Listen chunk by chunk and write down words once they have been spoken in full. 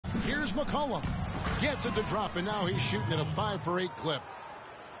Here's McCollum. Gets it to drop, and now he's shooting at a 5 for 8 clip.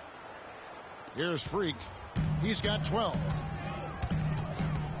 Here's Freak. He's got 12.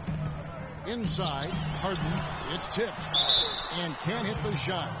 Inside, Harden. It's tipped. And can't hit the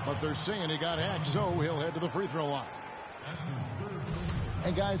shot. But they're saying he got hacked, so he'll head to the free throw line.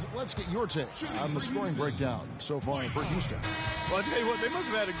 And guys, let's get your take on the scoring breakdown so far for Houston. Well, I tell you what, they must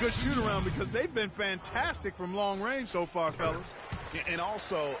have had a good shoot-around because they've been fantastic from long range so far, fellas. And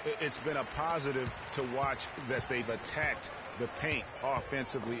also, it's been a positive to watch that they've attacked the paint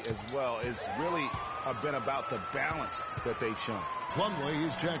offensively as well. It's really been about the balance that they've shown. Plumlee,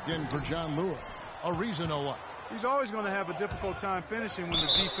 he's checked in for John Lewis. A reason no luck. He's always going to have a difficult time finishing when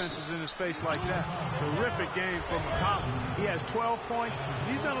the defense is in his face like that. Terrific game from McCollum. He has 12 points.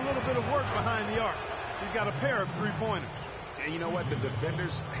 He's done a little bit of work behind the arc. He's got a pair of three-pointers. And you know what? The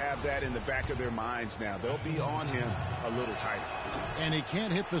defenders have that in the back of their minds now. They'll be on him a little tighter. And he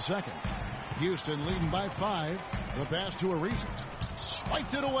can't hit the second. Houston leading by 5. The pass to Ariza.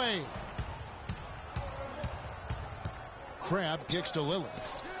 Swiped it away. Crab kicks to Lillard.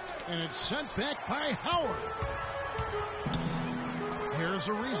 And it's sent back by Howard. Here's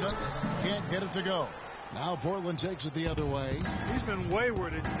Ariza. Can't get it to go. Now Portland takes it the other way. He's been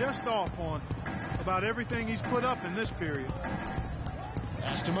wayward and just off on about everything he's put up in this period.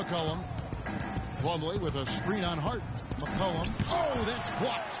 Pass to McCollum. Plumlee with a screen on Hart. McCollum. Oh, that's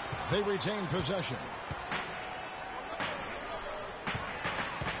blocked. They retain possession.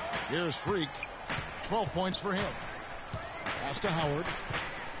 Here's Freak. 12 points for him. Pass to Howard.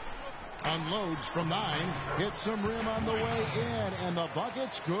 Unloads from 9. Hits some rim on the way in. And the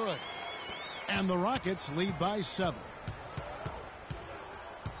bucket's good. And the Rockets lead by 7.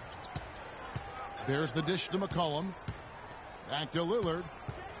 There's the dish to McCollum. Back to Lillard.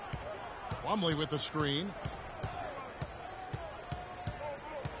 Plumlee with the screen.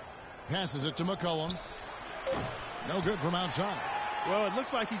 Passes it to McCollum. No good from outside. Well, it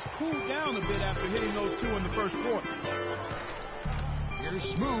looks like he's cooled down a bit after hitting those 2 in the first quarter. Here's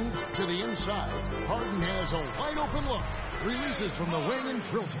Smooth to the inside. Harden has a wide open look. Releases from the wing and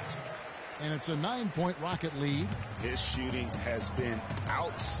drills it. And it's a 9-point Rocket lead. His shooting has been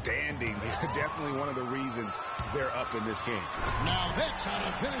outstanding. Definitely one of the reasons they're up in this game. Now that's how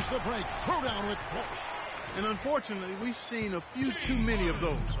to finish the break. Throw down with force. And unfortunately, we've seen a few too many of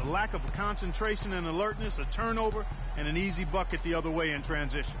those. A lack of concentration and alertness, a turnover, and an easy bucket the other way in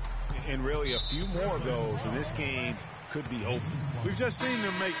transition. And really a few more of those, and this game could be over. We've just seen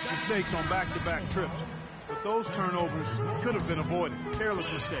them make mistakes on back-to-back trips. But those turnovers could have been avoided.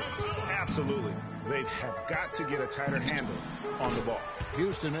 Careless mistakes. Absolutely. They have got to get a tighter handle on the ball.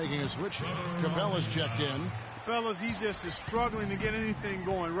 Houston making a switch. Capella's checked in. Fellas, he just is struggling to get anything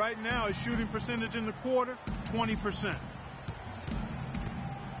going. Right now, his shooting percentage in the quarter, 20%.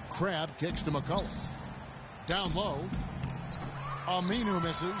 Crab kicks to McCollum. Down low. Aminu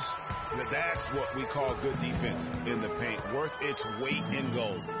misses. That's what we call good defense in the paint. Worth its weight in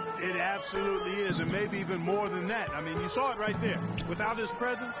gold. It absolutely is, and maybe even more than that. I mean, you saw it right there. Without his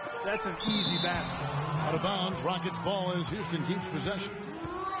presence, that's an easy basket. Out of bounds, Rockets ball as Houston keeps possession.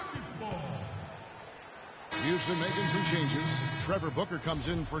 Houston making some changes. Trevor Booker comes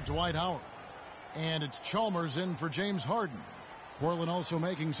in for Dwight Howard. And it's Chalmers in for James Harden. Portland also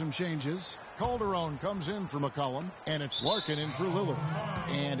making some changes. Calderon comes in for McCollum. And it's Larkin in for Lillard.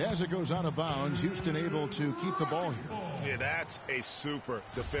 And as it goes out of bounds, Houston able to keep the ball here. Yeah, that's a super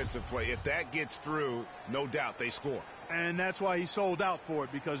defensive play. If that gets through, no doubt they score. And that's why he sold out for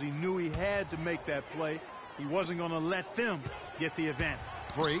it, because he knew he had to make that play. He wasn't going to let them get the advantage.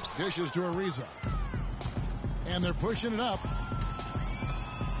 Freak dishes to Ariza. And they're pushing it up.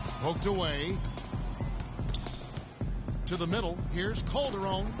 Poked away. To the middle. Here's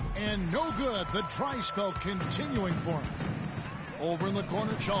Calderon. And no good. The dry spell continuing for him. Over in the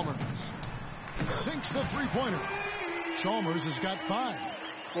corner, Chalmers. Sinks the three-pointer. Chalmers has got 5.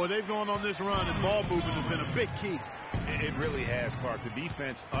 Boy, they've gone on this run, and ball movement has been a big key. It really has, Clark. The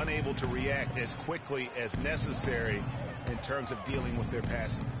defense unable to react as quickly as necessary in terms of dealing with their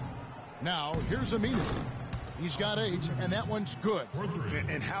passing. Now, here's Aminu. He's got 8, and that one's good.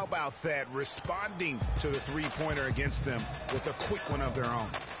 And how about that? Responding to the three-pointer against them with a quick one of their own.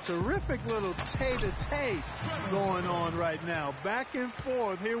 Terrific little tay-to-tay going on right now. Back and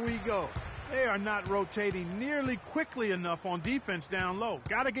forth. Here we go. They are not rotating nearly quickly enough on defense down low.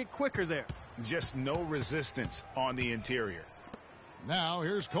 Got to get quicker there. Just no resistance on the interior. Now,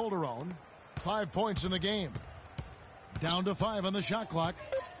 here's Calderon. 5 points in the game. Down to 5 on the shot clock.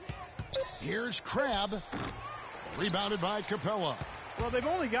 Here's Crab. Rebounded by Capella. Well, they've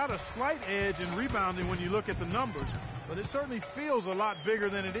only got a slight edge in rebounding when you look at the numbers, but it certainly feels a lot bigger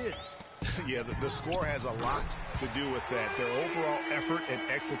than it is. Yeah, the score has a lot to do with that. Their overall effort and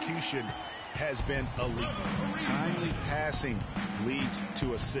execution has been elite. Timely passing leads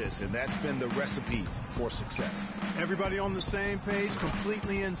to assists, and that's been the recipe for success. Everybody on the same page,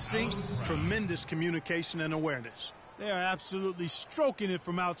 completely in sync, tremendous communication and awareness. They are absolutely stroking it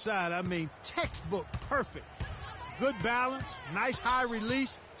from outside. I mean, textbook perfect. Good balance, nice high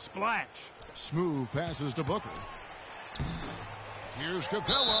release, splash. Smooth passes to Booker. Here's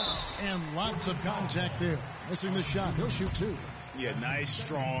Capella, and lots of contact there. Missing the shot. He'll shoot two. Yeah, nice,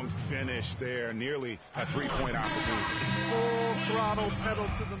 strong finish there. Nearly a three-point opportunity. Full throttle, pedal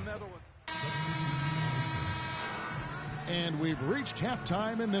to the metal. And we've reached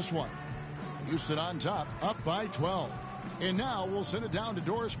halftime in this one. Houston on top, up by 12. And now we'll send it down to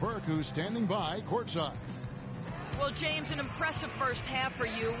Doris Burke, who's standing by courtside. Well, James, an impressive first half for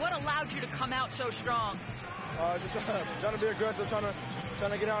you. What allowed you to come out so strong? Just trying to be aggressive, trying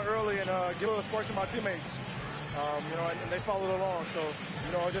to get out early and give a little spark to my teammates. And they followed along. So,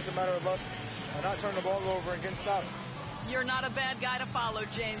 it's just a matter of us not turning the ball over and getting stopped. You're not a bad guy to follow,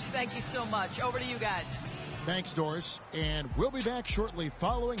 James. Thank you so much. Over to you guys. Thanks, Doris. And we'll be back shortly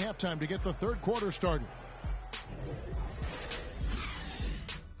following halftime to get the third quarter started.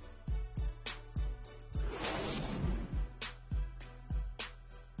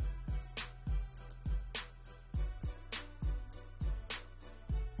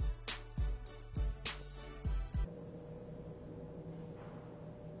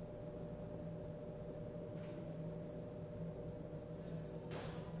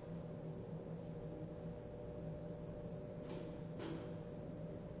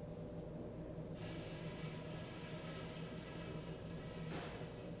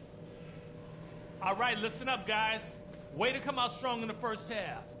 All right, listen up, guys. Way to come out strong in the first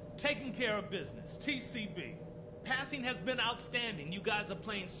half. Taking care of business. TCB. Passing has been outstanding. You guys are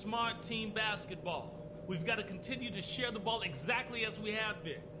playing smart team basketball. We've got to continue to share the ball exactly as we have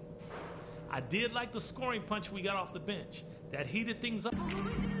been. I did like the scoring punch we got off the bench. That heated things up.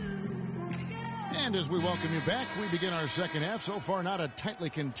 And as we welcome you back, we begin our second half. So far, not a tightly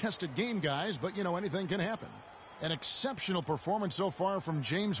contested game, guys, but, anything can happen. An exceptional performance so far from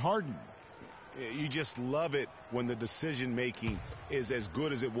James Harden. You just love it when the decision-making is as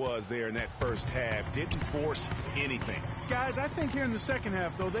good as it was there in that first half. Didn't force anything. Guys, I think here in the second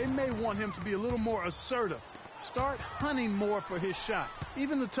half, though, they may want him to be a little more assertive. Start hunting more for his shot,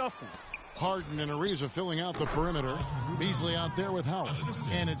 even the tough one. Harden and Ariza filling out the perimeter. Beasley out there with Howard.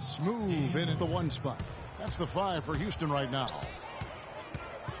 And it's smooth in at the one spot. That's the 5 for Houston right now.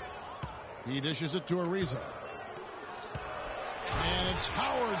 He dishes it to Ariza. And it's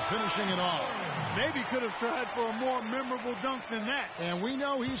Howard finishing it off. Maybe could have tried for a more memorable dunk than that. And we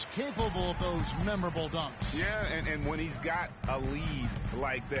know he's capable of those memorable dunks. Yeah, and when he's got a lead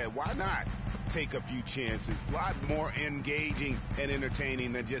like that, why not take a few chances? A lot more engaging and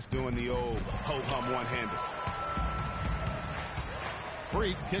entertaining than just doing the old ho-hum one-hander.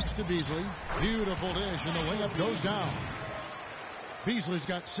 Freak kicks to Beasley. Beautiful dish, and the layup goes down. Beasley's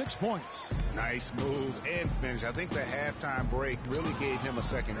got 6 points. Nice move and finish. I think the halftime break really gave him a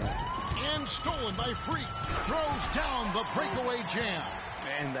second one. And stolen by Freak. Throws down the breakaway jam.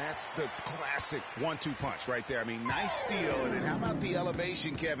 And that's the classic 1-2 punch right there. I mean, nice steal. And then how about the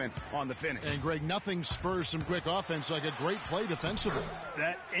elevation, Kevin, on the finish? And, Greg, nothing spurs some quick offense like a great play defensively.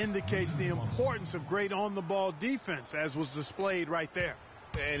 That indicates the importance of great on-the-ball defense, as was displayed right there.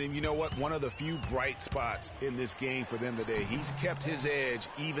 And you know what? One of the few bright spots in this game for them today. He's kept his edge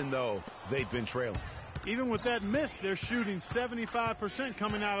even though they've been trailing. Even with that miss, they're shooting 75%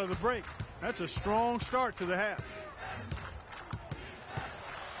 coming out of the break. That's a strong start to the half.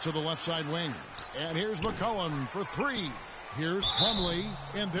 To the left side wing. And here's McCollum for 3. Here's Plumlee.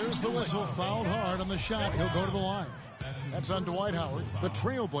 And there's the whistle. Fouled hard on the shot. He'll go to the line. That's on Dwight Howard. The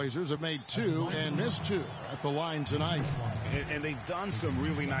Trailblazers have made 2 and missed 2 at the line tonight. And they've done some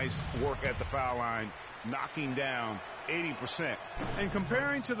really nice work at the foul line, knocking down 80%. And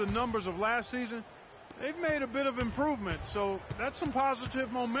comparing to the numbers of last season, they've made a bit of improvement. So that's some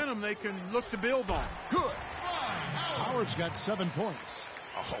positive momentum they can look to build on. Good. Howard's got 7 points.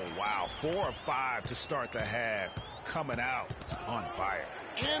 Oh, wow. 4 of 5 to start the half. Coming out on fire.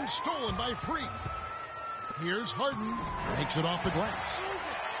 And stolen by Freak. Here's Harden. Makes it off the glass.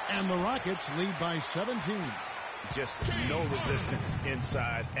 And the Rockets lead by 17. Just no resistance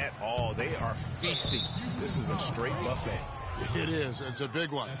inside at all. They are feasting. This is a straight buffet. It is. It's a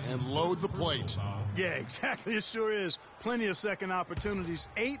big one. And load the plate. Yeah, exactly. It sure is. Plenty of second opportunities.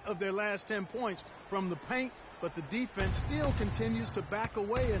 8 of their last 10 points from the paint. But the defense still continues to back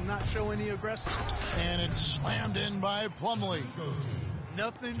away and not show any aggression. And it's slammed in by Plumlee.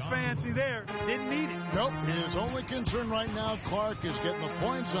 Nothing fancy there. Didn't need it. Nope. His only concern right now, Clark, is getting the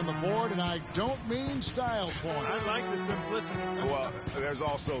points on the board, and I don't mean style points. I like the simplicity. Well, there's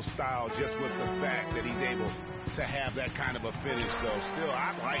also style just with the fact that he's able to have that kind of a finish, though. Still,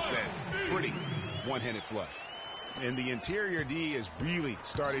 I like that pretty one-handed flush. And the interior D is really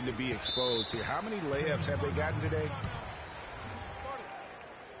starting to be exposed here. How many layups have they gotten today?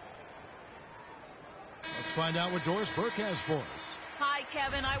 Let's find out what Doris Burke has for us. Hi,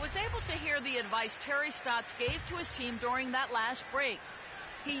 Kevin. I was able to hear the advice Terry Stotts gave to his team during that last break.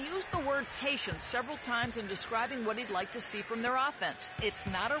 He used the word patience several times in describing what he'd like to see from their offense. It's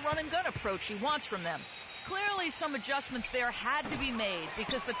not a run-and-gun approach he wants from them. Clearly, some adjustments there had to be made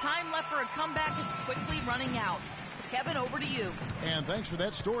because the time left for a comeback is quickly running out. Kevin, over to you. And thanks for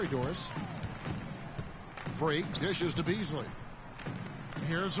that story, Doris. Freak dishes to Beasley.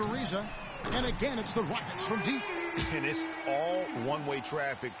 Here's Ariza. And again, it's the Rockets from deep. And it's all one-way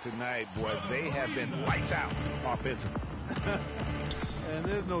traffic tonight, boy. They have been lights out offensively. And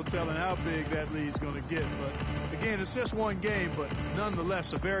there's no telling how big that lead's going to get. But again, it's just one game, but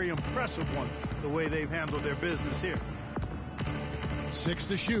nonetheless a very impressive one, the way they've handled their business here. 6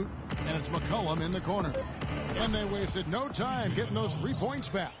 to shoot, and it's McCollum in the corner. And they wasted no time getting those 3 points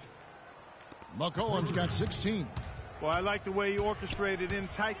back. McCollum's got 16. Well, I like the way he orchestrated in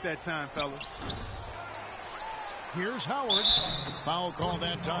tight that time, fellas. Here's Howard. Foul call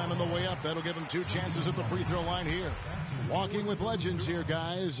that time on the way up. That'll give him 2 chances at the free throw line here. Walking with legends here,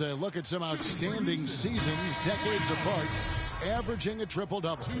 guys. Look at some outstanding seasons, decades apart, averaging a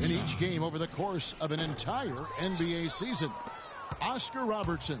triple-double in each game over the course of an entire NBA season. Oscar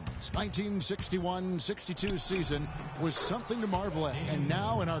Robertson's 1961-62 season was something to marvel at. And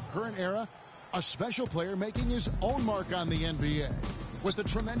now in our current era, a special player making his own mark on the NBA with the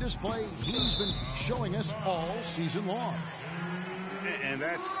tremendous play he's been showing us all season long. And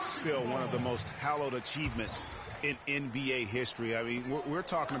that's still one of the most hallowed achievements in NBA history. I mean, we're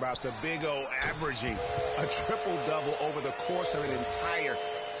talking about the Big O averaging a triple-double over the course of an entire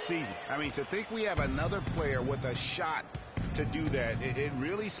season. I mean, to think we have another player with a shot to do that, it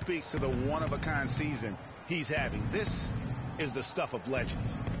really speaks to the one-of-a-kind season he's having. This is the stuff of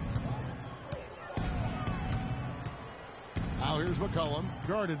legends. Now here's McCollum,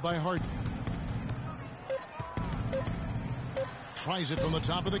 guarded by Harden. Tries it from the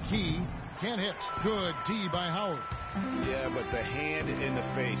top of the key. Can't hit. Good D by Howard. Yeah, but the hand in the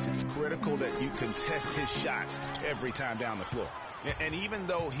face, it's critical that you contest his shots every time down the floor. And even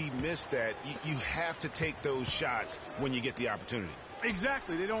though he missed that, you have to take those shots when you get the opportunity.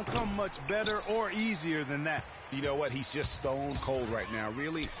 Exactly. They don't come much better or easier than that. You know what? He's just stone cold right now.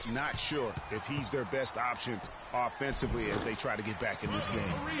 Really not sure if he's their best option offensively as they try to get back in this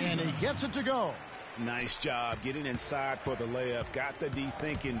game. And he gets it to go. Nice job getting inside for the layup. Got the D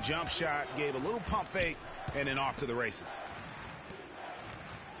thinking, jump shot, gave a little pump fake, and then off to the races.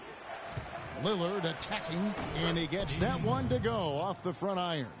 Lillard attacking, and he gets that one to go off the front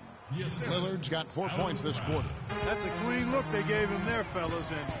iron. Lillard's got 4 points this quarter. That's a clean look they gave him there, fellas,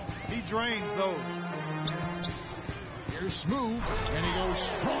 and he drains those. Here's Smooth, and he goes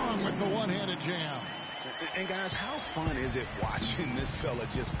strong with the one-handed jam. And guys, how fun is it watching this fella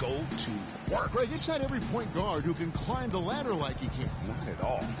just go to work? Greg, it's not every point guard who can climb the ladder like he can. Not at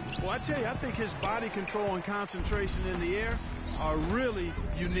all. Well, I tell you, I think his body control and concentration in the air are really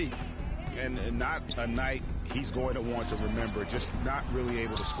unique. And not a night he's going to want to remember, just not really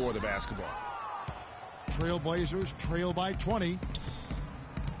able to score the basketball. Trailblazers trail by 20.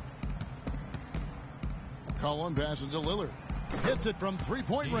 Cullen passes to Lillard. Hits it from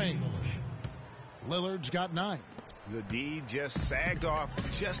three-point range. Lillard's got 9. The D just sagged off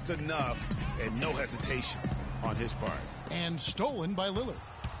just enough, and no hesitation on his part. And stolen by Lillard.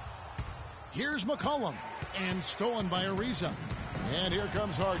 Here's McCollum, and stolen by Ariza. And here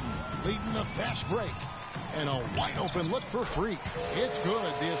comes Harden, leading the fast break. And a wide-open look for Freak. It's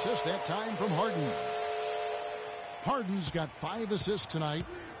good. The assist that time from Harden. Harden's got 5 assists tonight.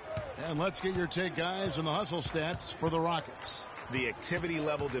 And let's get your take, guys, on the hustle stats for the Rockets. The activity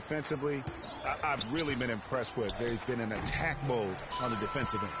level defensively, I've really been impressed with. There's been an attack mode on the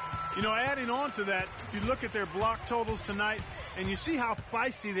defensive end. You know, adding on to that, you look at their block totals tonight, and you see how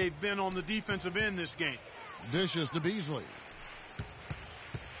feisty they've been on the defensive end this game. Dishes to Beasley.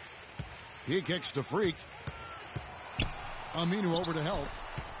 He kicks to Freak. Aminu over to help.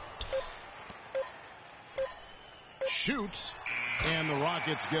 Shoots. And the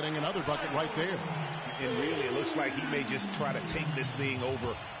Rockets getting another bucket right there. And really, it looks like he may just try to take this thing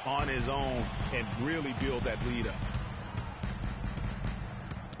over on his own and really build that lead up.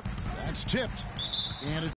 That's tipped. And it's